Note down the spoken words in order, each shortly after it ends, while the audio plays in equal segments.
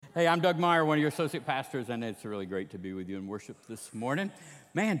Hey, I'm Doug Meyer, one of your associate pastors, and it's really great to be with you in worship this morning.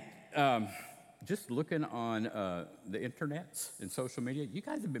 Man, just looking on the internets and social media, you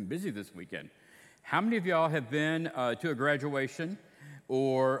guys have been busy this weekend. How many of y'all have been to a graduation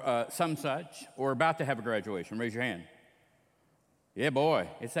or some such, or about to have a graduation? Raise your hand. Yeah, boy,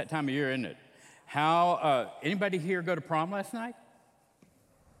 it's that time of year, isn't it? Anybody here go to prom last night?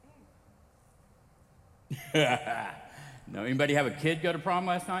 No, anybody have a kid go to prom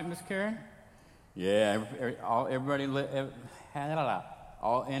last night, Miss Karen? Yeah, everybody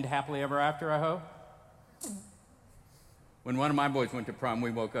all end happily ever after, I hope. When one of my boys went to prom, he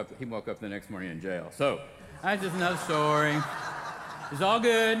woke up the next morning in jail. So that's just another story. It's all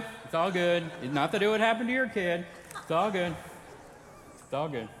good. It's all good. It's not that it would happen to your kid. It's all good. It's all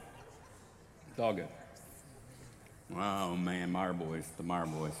good. It's all good. Oh man, the Meyer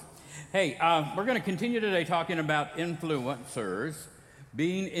boys. Hey, we're going to continue today talking about influencers,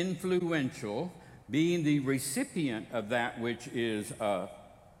 being influential, being the recipient of that which is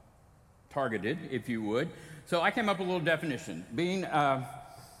targeted, if you would. So I came up with a little definition. Being the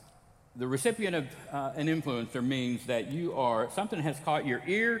recipient of an influencer means that something has caught your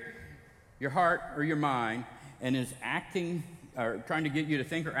ear, your heart, or your mind, and is acting or trying to get you to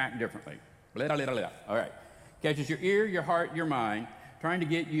think or act differently. Blah, blah, blah, blah. All right. Catches your ear, your heart, your mind, trying to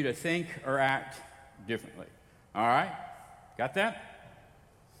get you to think or act differently. All right? Got that?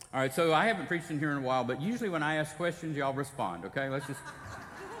 All right, so I haven't preached in here in a while, but usually when I ask questions, y'all respond, okay?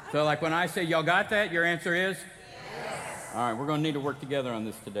 So like when I say, y'all got that, your answer is? Yes. All right, we're going to need to work together on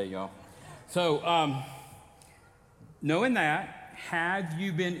this today, y'all. So knowing that, have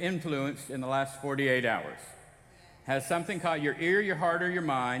you been influenced in the last 48 hours? Has something caught your ear, your heart, or your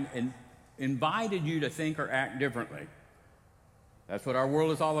mind and invited you to think or act differently? That's what our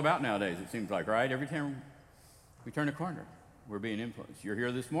world is all about nowadays, it seems like, right? Every time we turn a corner, we're being influenced. You're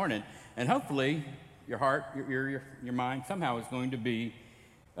here this morning, and hopefully your heart, your ear, your mind somehow is going to be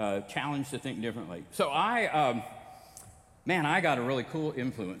challenged to think differently. So I got a really cool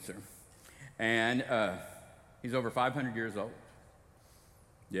influencer, and he's over 500 years old.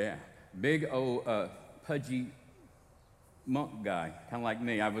 Yeah, big old pudgy monk guy, kind of like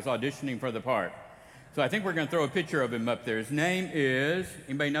me. I was auditioning for the part. So I think we're going to throw a picture of him up there. His name is,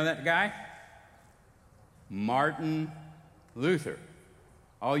 anybody know that guy? Martin Luther.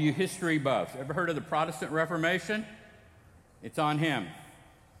 All you history buffs, ever heard of the Protestant Reformation? It's on him.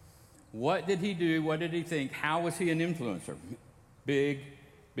 What did he do? What did he think? How was he an influencer? Big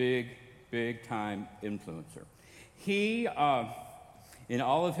time influencer. He, in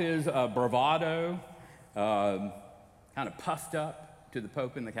all of his bravado, kind of puffed up to the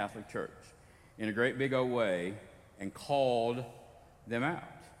Pope and the Catholic Church in a great big old way and called them out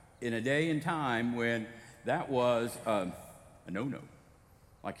in a day and time when that was a no-no,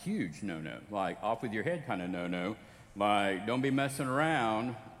 like huge no-no, like off with your head kind of no-no, like don't be messing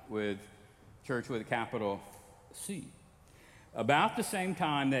around with church with a capital C. About the same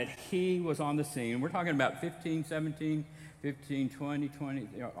time that he was on the scene, we're talking about 15, 17, 15, 20,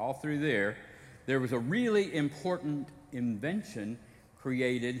 all through there was a really important invention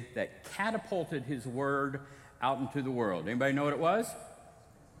created that catapulted his word out into the world. Anybody know what it was?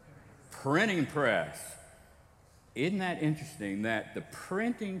 Printing press. Isn't that interesting that the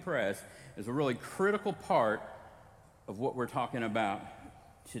printing press is a really critical part of what we're talking about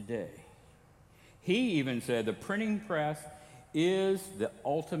today? He even said the printing press is the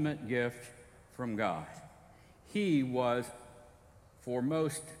ultimate gift from God. He was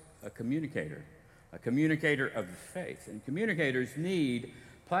foremost a communicator of the faith. And communicators need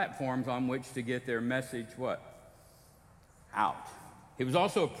platforms on which to get their message, out. He was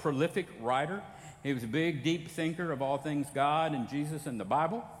also a prolific writer. He was a big, deep thinker of all things God and Jesus and the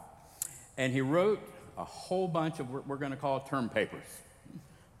Bible. And he wrote a whole bunch of what we're going to call term papers.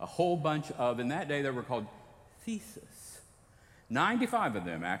 A whole bunch of, in that day, they were called theses. 95 of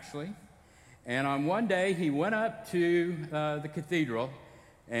them, actually. And on one day, he went up to the cathedral,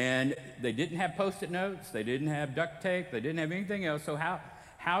 and they didn't have Post-it notes, they didn't have duct tape, they didn't have anything else. So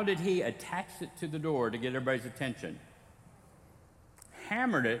how did he attach it to the door to get everybody's attention?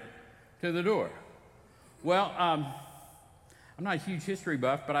 Hammered it to the door. Well, I'm not a huge history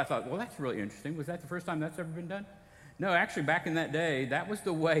buff, but I thought, well, that's really interesting. Was that the first time that's ever been done? No, actually, back in that day, that was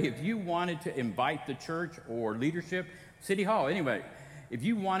the way. If you wanted to invite the church or leadership, City Hall, anyway, if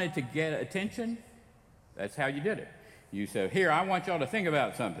you wanted to get attention, that's how you did it. You said, here, I want y'all to think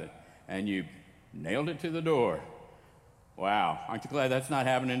about something. And you nailed it to the door. Wow, aren't you glad that's not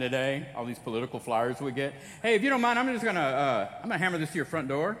happening today? All these political flyers we get. Hey, if you don't mind, I'm gonna hammer this to your front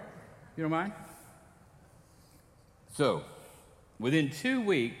door. You don't mind? So, Within 2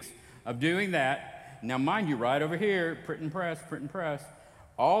 weeks of doing that, now mind you, right over here, print and press,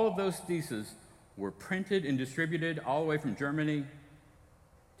 all of those theses were printed and distributed all the way from Germany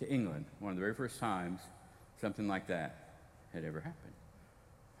to England. One of the very first times something like that had ever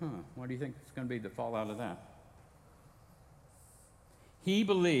happened. What do you think is going to be the fallout of that? He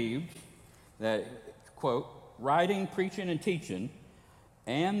believed that, quote, writing, preaching, and teaching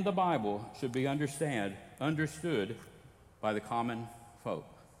and the Bible should be understood by the common folk.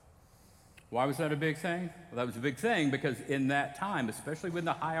 Why was that a big thing? Well, that was a big thing because in that time, especially with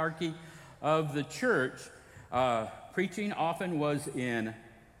the hierarchy of the church, preaching often was in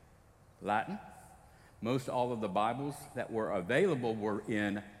Latin. Most all of the Bibles that were available were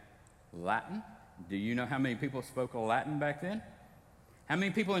in Latin. Do you know how many people spoke Latin back then? How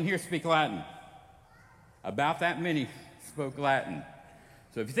many people in here speak Latin? About that many spoke Latin.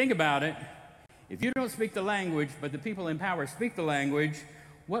 So if you think about it, if you don't speak the language, but the people in power speak the language,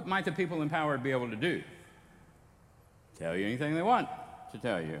 what might the people in power be able to do? Tell you anything they want to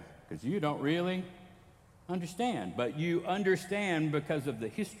tell you, because you don't really understand. But you understand because of the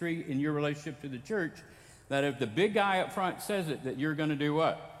history in your relationship to the church, that if the big guy up front says it, that you're going to do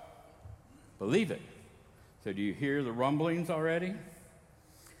what? Believe it. So do you hear the rumblings already?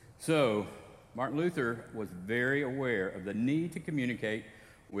 So Martin Luther was very aware of the need to communicate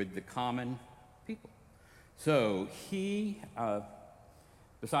with the common people. So he,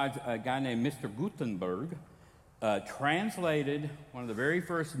 besides a guy named Mr. Gutenberg, translated one of the very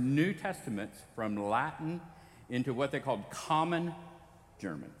first New Testaments from Latin into what they called Common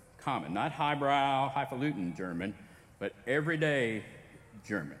German. Common, not highbrow, highfalutin German, but everyday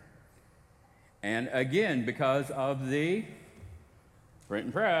German. And again, because of the print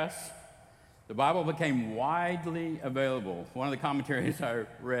and press, the Bible became widely available. One of the commentaries I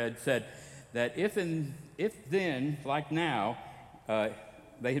read said that if then, like now,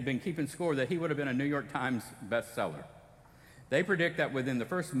 they had been keeping score, that he would have been a New York Times bestseller. They predict that within the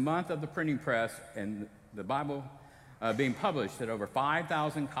first month of the printing press and the Bible being published, that over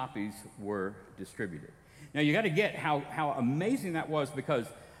 5,000 copies were distributed. Now, you got to get how amazing that was, because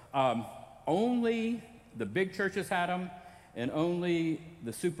only the big churches had them, and only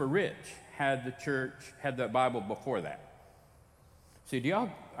the super rich had the Bible before that. See,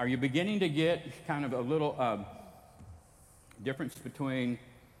 are you beginning to get kind of a little difference between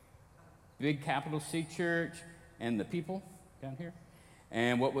big capital C church and the people down here?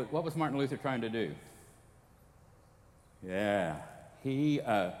 And what was Martin Luther trying to do? Yeah, he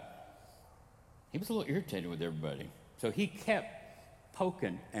was a little irritated with everybody. So he kept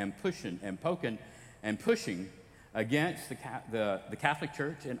poking and pushing against the Catholic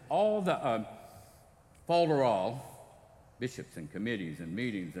Church and all the falderall bishops and committees and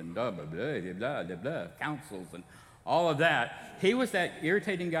meetings and councils and all of that. He was that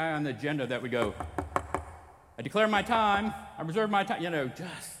irritating guy on the agenda that would go, I declare my time, I reserve my time,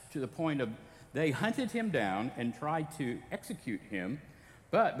 just to the point of they hunted him down and tried to execute him,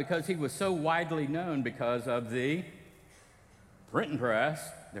 but because he was so widely known because of the print and press,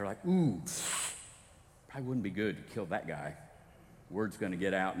 they're like, ooh, probably wouldn't be good to kill that guy. Word's going to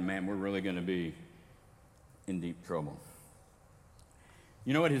get out, and man, we're really going to be in deep trouble.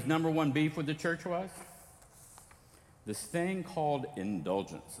 You know what his number one beef with the church was? This thing called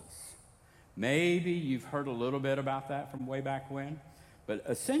indulgences. Maybe you've heard a little bit about that from way back when, but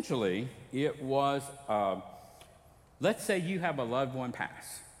essentially it was, let's say you have a loved one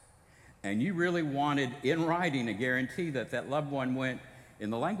pass, and you really wanted in writing a guarantee that that loved one went, in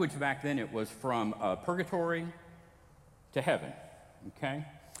the language back then, it was from purgatory to heaven, okay? And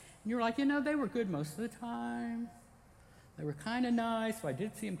you're like, they were good most of the time. They were kind of nice. So I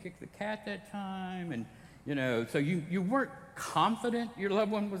did see him kick the cat that time. And, so you weren't confident your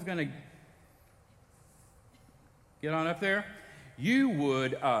loved one was going to get on up there. You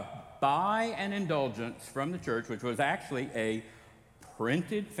would buy an indulgence from the church, which was actually a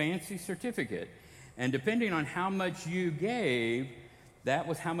printed fancy certificate. And depending on how much you gave, that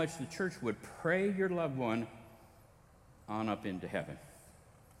was how much the church would pray your loved one on up into heaven.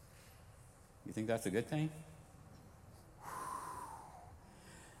 You think that's a good thing?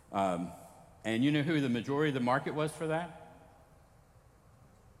 And you know who the majority of the market was for that?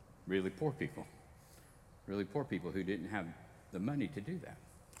 Really poor people. Really poor people who didn't have the money to do that.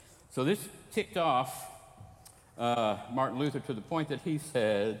 So this ticked off Martin Luther to the point that he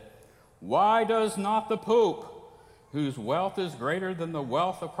said, why does not the Pope, whose wealth is greater than the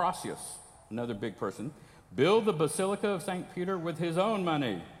wealth of Crassus, another big person, build the Basilica of St. Peter with his own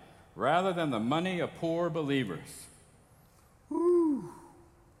money, rather than the money of poor believers? Woo!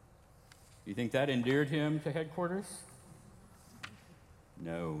 You think that endeared him to headquarters?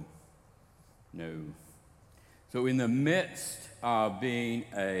 No, no. So in the midst of being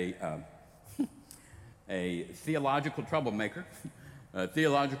a theological troublemaker, a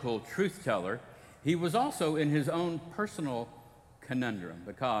theological truth teller, he was also in his own personal conundrum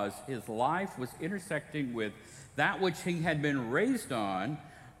because his life was intersecting with that which he had been raised on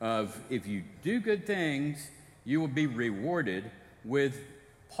of if you do good things, you will be rewarded, with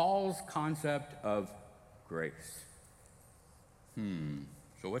Paul's concept of grace.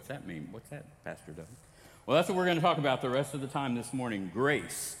 So what's that mean? What's that, Pastor Doug? Well, that's what we're going to talk about the rest of the time this morning,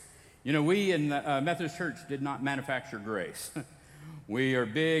 grace. You know, we in the Methodist Church did not manufacture grace. We are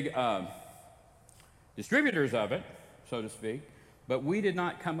big distributors of it, so to speak, but we did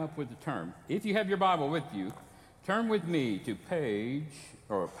not come up with the term. If you have your Bible with you, turn with me to page.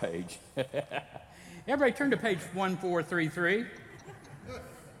 Everybody turn to page 1433.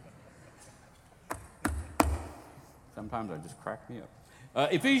 Sometimes I just crack me up.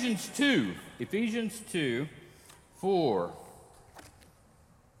 Ephesians 2, 4.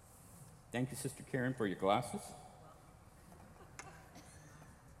 Thank you, Sister Karen, for your glasses.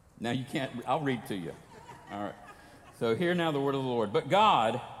 Now you can't, I'll read to you. All right. So hear now the word of the Lord. But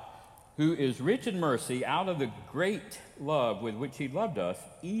God, who is rich in mercy, out of the great love with which he loved us,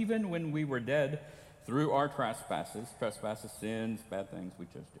 even when we were dead through our trespasses, sins, bad things we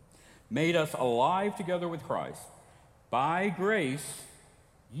chose to, made us alive together with Christ. By grace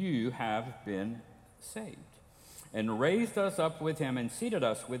you have been saved, and raised us up with him and seated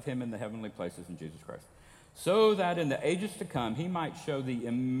us with him in the heavenly places in Jesus Christ, so that in the ages to come he might show the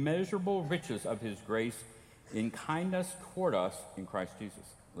immeasurable riches of his grace in kindness toward us in Christ Jesus.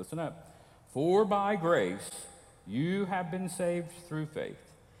 Listen up. For by grace you have been saved through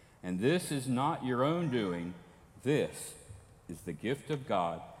faith, and this is not your own doing. This is the gift of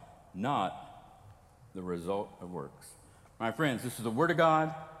God, not the result of works. My friends, this is the word of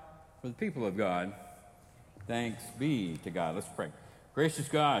God for the people of God. Thanks be to God. Let's pray. Gracious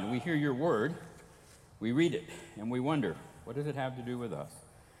God, we hear your word, we read it, and we wonder, what does it have to do with us?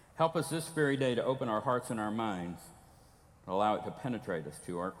 Help us this very day to open our hearts and our minds, and allow it to penetrate us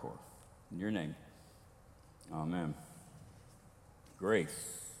to our core. In your name, amen.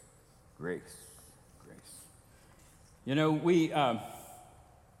 Grace, grace, grace. You know, I'm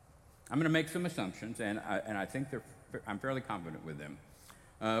going to make some assumptions, and I think I'm fairly confident with them.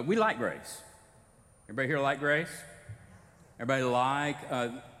 We like grace. Everybody here like grace? Everybody like?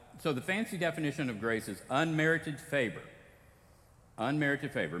 So the fancy definition of grace is unmerited favor.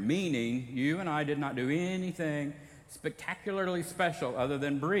 Unmerited favor, meaning you and I did not do anything spectacularly special other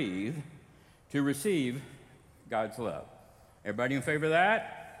than breathe to receive God's love. Everybody in favor of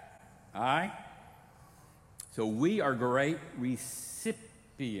that? Aye? So we are great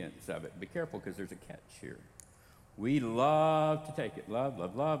recipients of it. Be careful because there's a catch here. We love to take it. Love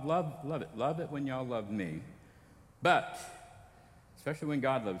it. Love it when y'all love me. But, especially when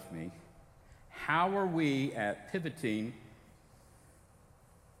God loves me, how are we at pivoting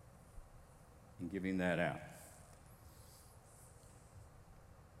and giving that out?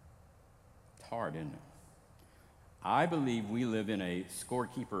 It's hard, isn't it? I believe we live in a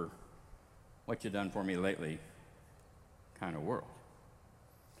scorekeeper, what you done for me lately kind of world.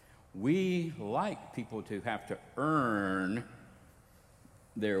 We like people to have to earn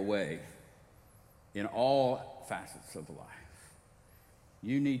their way in all facets of life.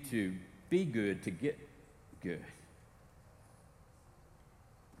 You need to be good to get good.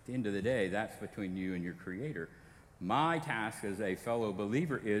 At the end of the day, that's between you and your Creator. My task as a fellow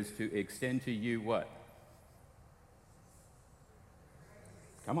believer is to extend to you what?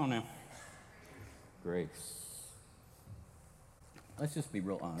 Come on now. Grace. Let's just be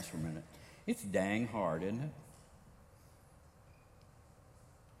real honest for a minute. It's dang hard, isn't it?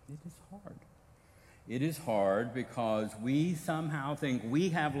 It is hard. It is hard because we somehow think we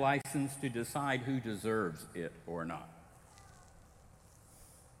have license to decide who deserves it or not.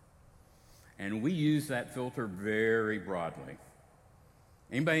 And we use that filter very broadly.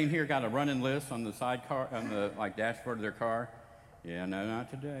 Anybody in here got a running list on the sidecar, on the dashboard of their car? Yeah, no,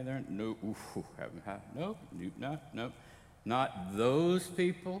 not today. No, haven't had. Nope, nope. Not those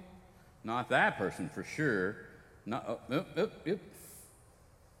people. Not that person for sure. Not. I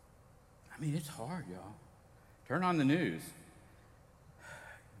mean, it's hard, y'all. Turn on the news.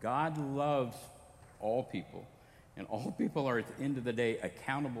 God loves all people, and all people are, at the end of the day,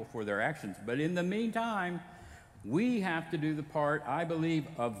 accountable for their actions. But in the meantime, we have to do the part, I believe,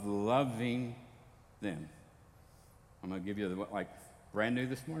 of loving them. I'm going to give you brand new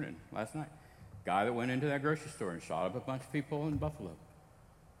this morning, last night. Guy that went into that grocery store and shot up a bunch of people in Buffalo.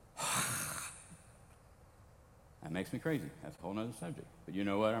 I That makes me crazy. That's a whole other subject. But you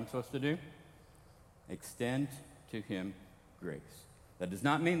know what I'm supposed to do? Extend to him grace. That does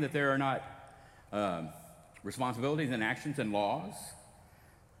not mean that there are not responsibilities and actions and laws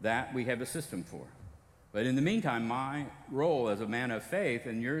that we have a system for. But in the meantime, my role as a man of faith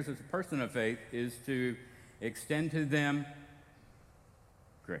and yours as a person of faith is to extend to them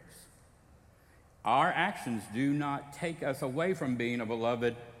grace. Our actions do not take us away from being a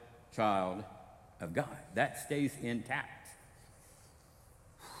beloved child of God. That stays intact.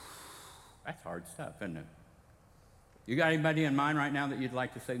 That's hard stuff, isn't it? You got anybody in mind right now that you'd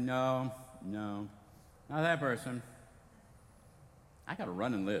like to say, no, not that person? I got a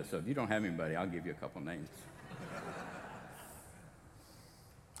running list, so if you don't have anybody, I'll give you a couple names.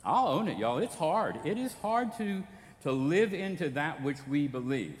 I'll own it, y'all. It's hard. It is hard to live into that which we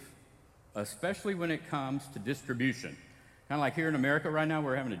believe, especially when it comes to distribution. Kind of like here in America right now,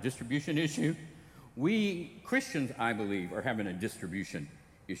 we're having a distribution issue. We Christians, I believe, are having a distribution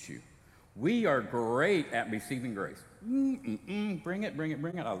issue. We are great at receiving grace. Bring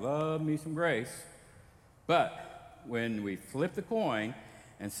it. I love me some grace. But when we flip the coin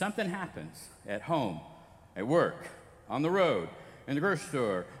and something happens at home, at work, on the road, in the grocery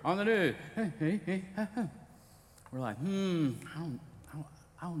store, on the news, we're like, I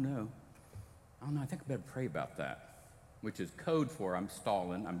don't know. I think I better pray about that, which is code for I'm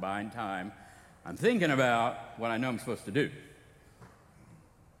stalling, I'm buying time, I'm thinking about what I know I'm supposed to do.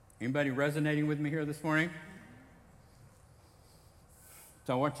 Anybody resonating with me here this morning?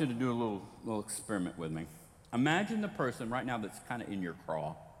 So I want you to do a little experiment with me. Imagine the person right now that's kind of in your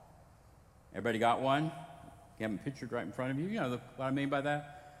craw. Everybody got one? You have them pictured right in front of you? You know what I mean by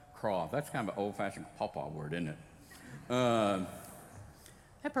that? Craw. That's kind of an old-fashioned pawpaw word, isn't it? That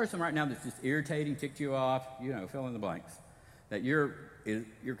person right now that's just irritating, ticked you off, fill in the blanks, that you're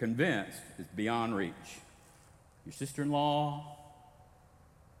convinced is beyond reach. Your sister-in-law.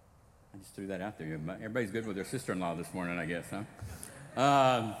 I just threw that out there. Everybody's good with their sister-in-law this morning, I guess,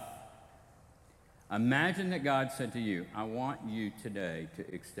 huh? Imagine that God said to you, I want you today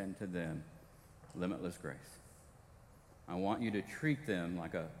to extend to them limitless grace. I want you to treat them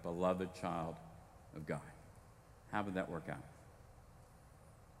like a beloved child of God. How would that work out?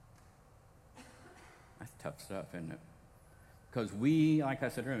 That's tough stuff, isn't it? Because we, like I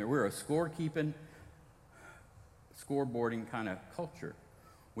said earlier, we're a scorekeeping, scoreboarding kind of culture.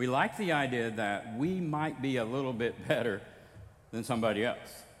 We like the idea that we might be a little bit better than somebody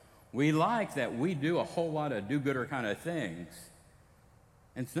else. We like that we do a whole lot of do-gooder kind of things.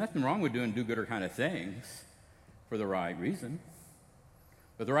 And there's nothing wrong with doing do-gooder kind of things for the right reason.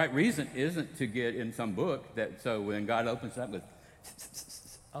 But the right reason isn't to get in some book so when God opens up with,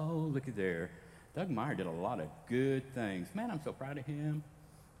 oh, look at there. Doug Meyer did a lot of good things. Man, I'm so proud of him.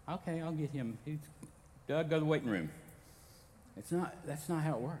 Okay, I'll get him. Doug, go to the waiting room. That's not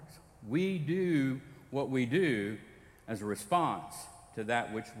how it works. We do what we do as a response to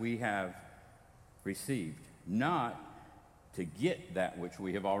that which we have received, not to get that which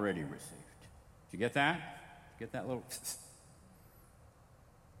we have already received. Did you get that? Get that little?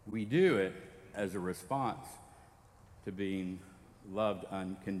 We do it as a response to being loved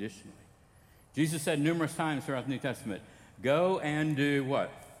unconditionally. Jesus said numerous times throughout the New Testament, go and do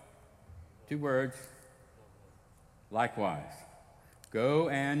what? 2 words. Likewise. Go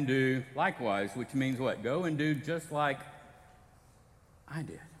and do likewise, which means what? Go and do just like I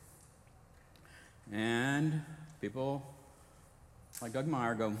did. And people like Doug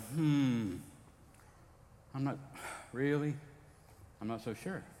Meyer go, I'm not so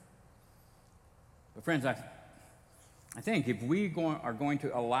sure. But friends, I think if we are going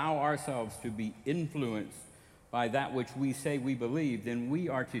to allow ourselves to be influenced by that which we say we believe, then we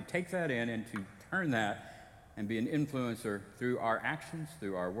are to take that in and to turn that and be an influencer through our actions,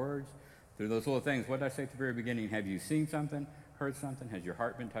 through our words, through those little things. What did I say at the very beginning? Have you seen something, heard something? Has your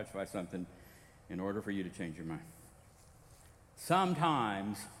heart been touched by something in order for you to change your mind?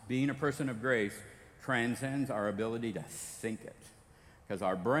 Sometimes being a person of grace transcends our ability to think it. Because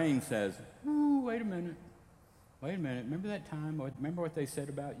our brain says, ooh, wait a minute. Remember that time? Remember what they said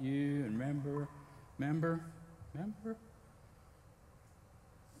about you? And remember?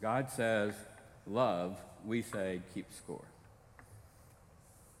 God says, love, we say, keep score.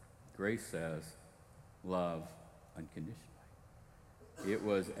 Grace says, love unconditionally. It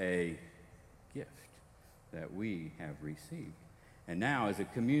was a gift that we have received. And now, as a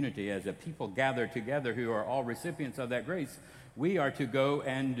community, as a people gathered together who are all recipients of that grace, we are to go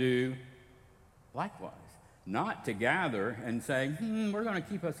and do likewise. Not to gather and say, we're going to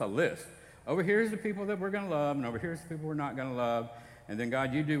keep us a list. Over here's the people that we're going to love, and over here's the people we're not going to love. And then,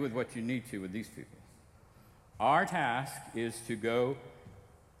 God, you do with what you need to with these people. Our task is to go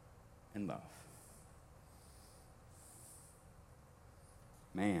and love.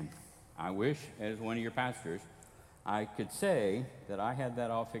 Man, I wish, as one of your pastors, I could say that I had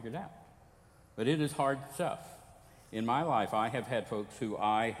that all figured out. But it is hard stuff. In my life, I have had folks who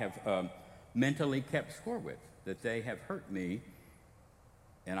I have mentally kept score with, that they have hurt me,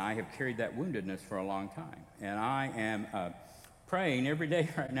 and I have carried that woundedness for a long time. And I am praying every day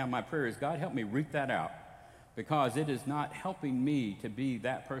right now. My prayer is, God, help me root that out, because it is not helping me to be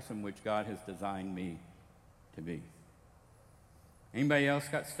that person which God has designed me to be. Anybody else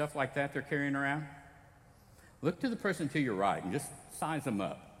got stuff like that they're carrying around? Look to the person to your right and just size them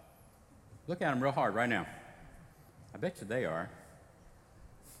up. Look at them real hard right now. I bet you they are.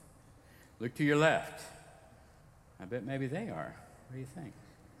 Look to your left. I bet maybe they are. What do you think?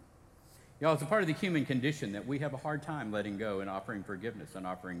 Y'all, it's a part of the human condition that we have a hard time letting go and offering forgiveness and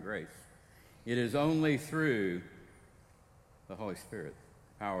offering grace. It is only through the Holy Spirit,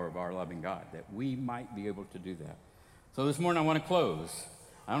 the power of our loving God, that we might be able to do that. So this morning I want to close.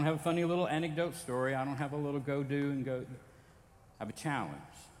 I don't have a funny little anecdote story. I don't have a little go do and go. I have a challenge.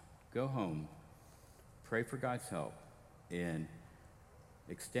 Go home. Pray for God's help in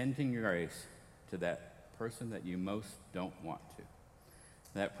extending grace to that person that you most don't want to.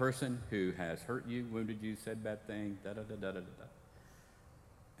 That person who has hurt you, wounded you, said bad things,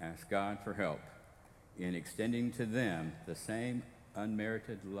 Ask God for help in extending to them the same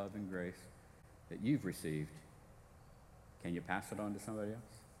unmerited love and grace that you've received. Can you pass it on to somebody else?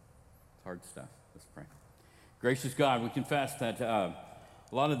 It's hard stuff. Let's pray. Gracious God, we confess that a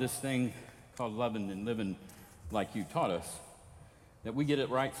lot of this thing called loving and living like you taught us, that we get it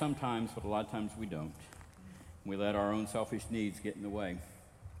right sometimes, but a lot of times we don't. We let our own selfish needs get in the way.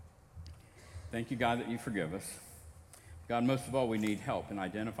 Thank you, God, that you forgive us. God, most of all, we need help in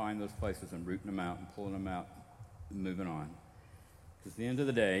identifying those places and rooting them out and pulling them out and moving on. Because at the end of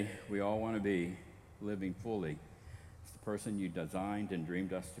the day, we all want to be living fully as the person you designed and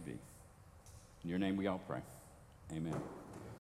dreamed us to be. In your name we all pray. Amen.